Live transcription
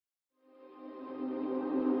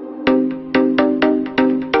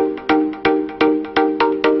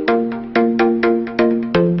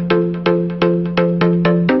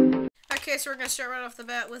so we're gonna start right off the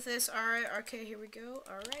bat with this. Alright, okay, here we go.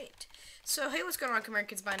 Alright. So, hey, what's going on,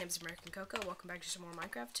 Americans? My name is American Coco. Welcome back to some more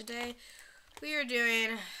Minecraft. Today, we are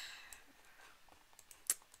doing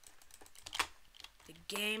the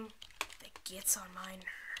game that gets on my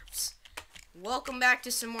nerves. Welcome back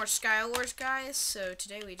to some more Skywars, guys. So,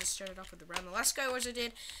 today we just started off with the round. The last Skywars I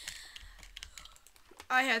did,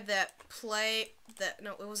 I had that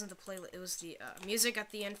no, it wasn't the playlist, it was the music at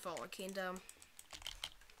the end, Fallen Kingdom.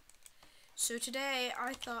 So today,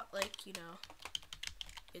 I thought, like, you know,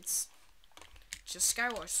 it's just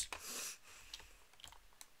Skywars.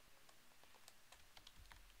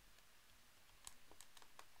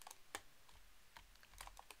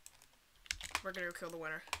 We're gonna go kill the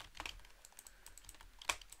winner.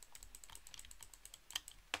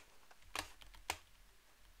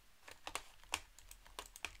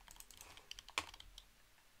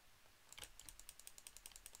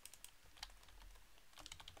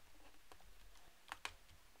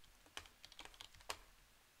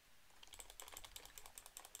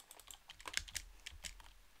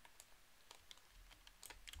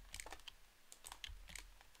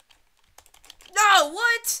 No,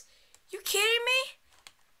 what? You kidding me?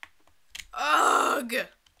 Ugh.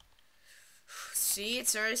 See,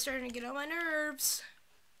 it's already starting to get on my nerves.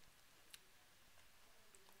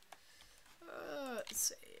 Let's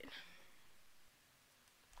see.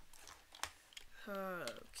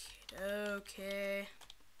 Okay.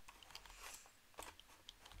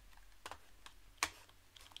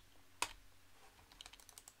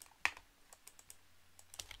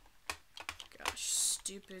 Gosh,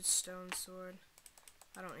 stupid stone sword.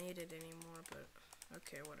 I don't need it anymore, but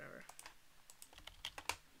okay, whatever.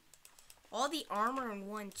 All the armor in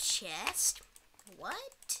one chest?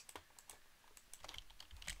 What?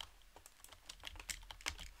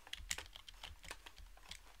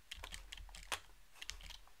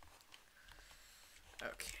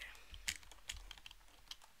 Okay.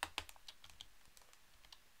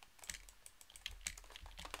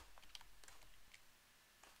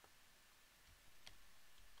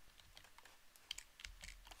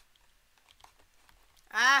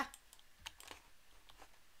 Ah!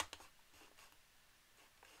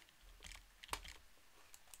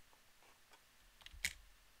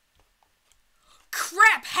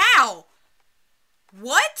 Crap, how?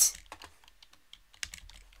 What?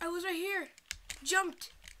 I was right here.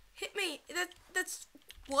 Jumped. Hit me. That's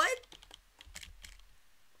what?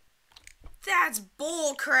 That's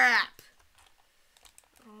bull crap.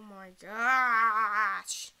 Oh my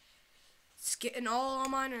gosh. It's getting all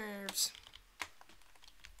on my nerves.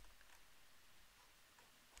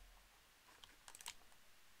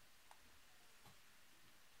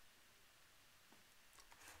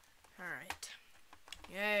 Alright.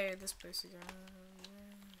 Yay, this place is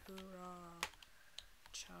hoorah.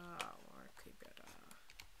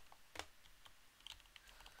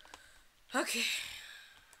 Okay.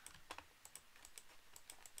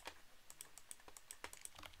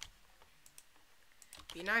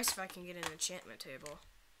 Be nice if I can get an enchantment table.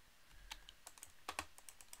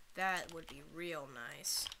 That would be real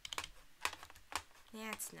nice.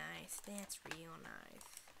 That's nice. That's real nice.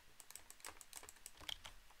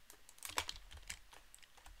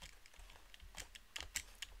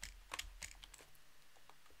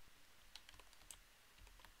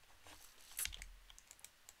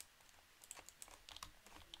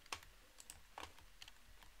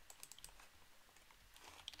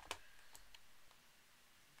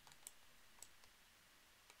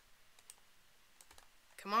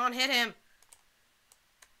 Come on, hit him.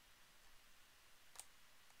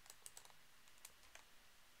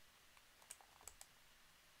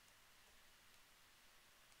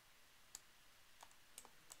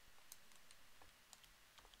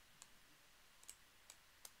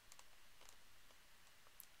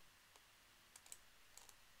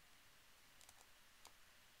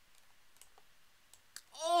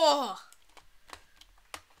 Oh!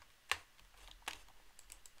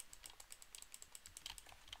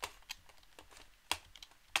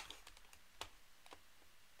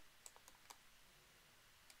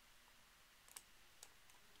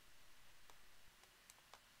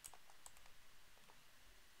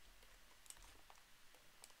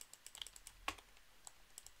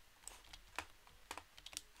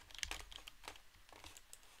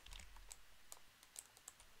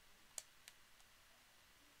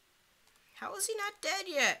 How is he not dead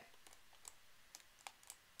yet?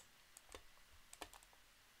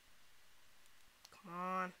 Come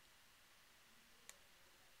on.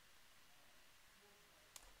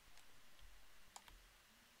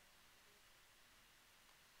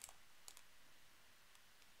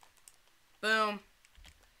 Boom.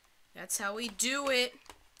 That's how we do it.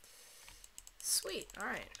 Sweet.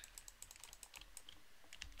 Alright.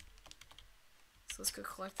 So let's go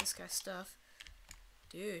collect this guy's stuff.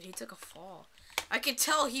 Dude, he took a fall. I could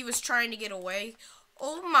tell he was trying to get away.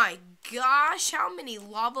 Oh my gosh, how many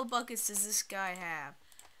lava buckets does this guy have?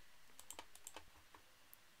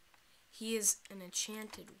 He is an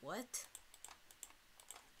enchanted what?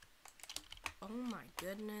 Oh my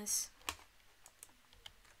goodness.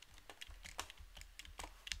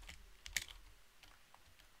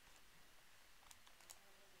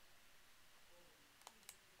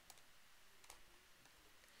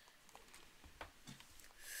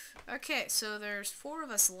 Okay, so there's 4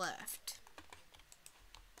 of us left.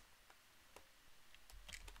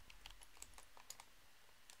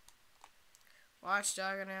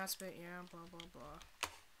 Watchdog announcement, yeah, blah, blah, blah.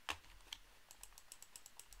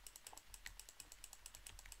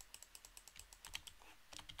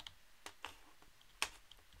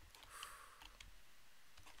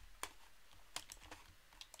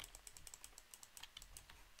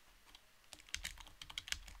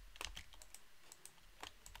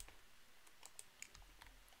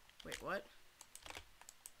 Wait, what?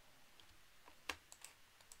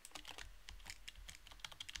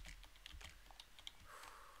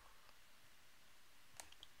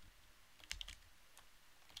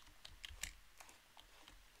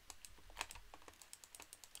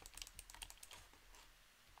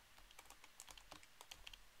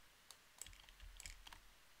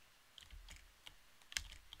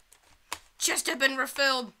 Chest have been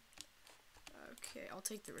refilled! Okay, I'll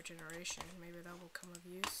take the regeneration. Maybe that will come of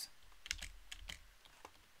use.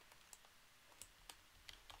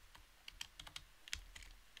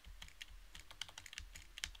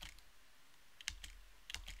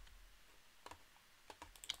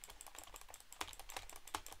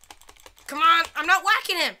 Come on! I'm not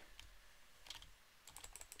whacking him!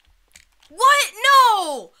 What?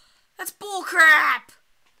 No! That's bullcrap!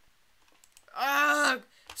 Ugh!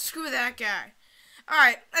 Screw that guy.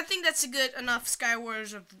 Alright, I think that's a good enough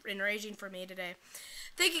Skywars of enraging for me today.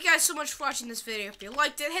 Thank you guys so much for watching this video. If you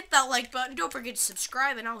liked it, hit that like button. Don't forget to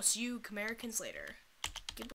subscribe, and I will see you Americans later.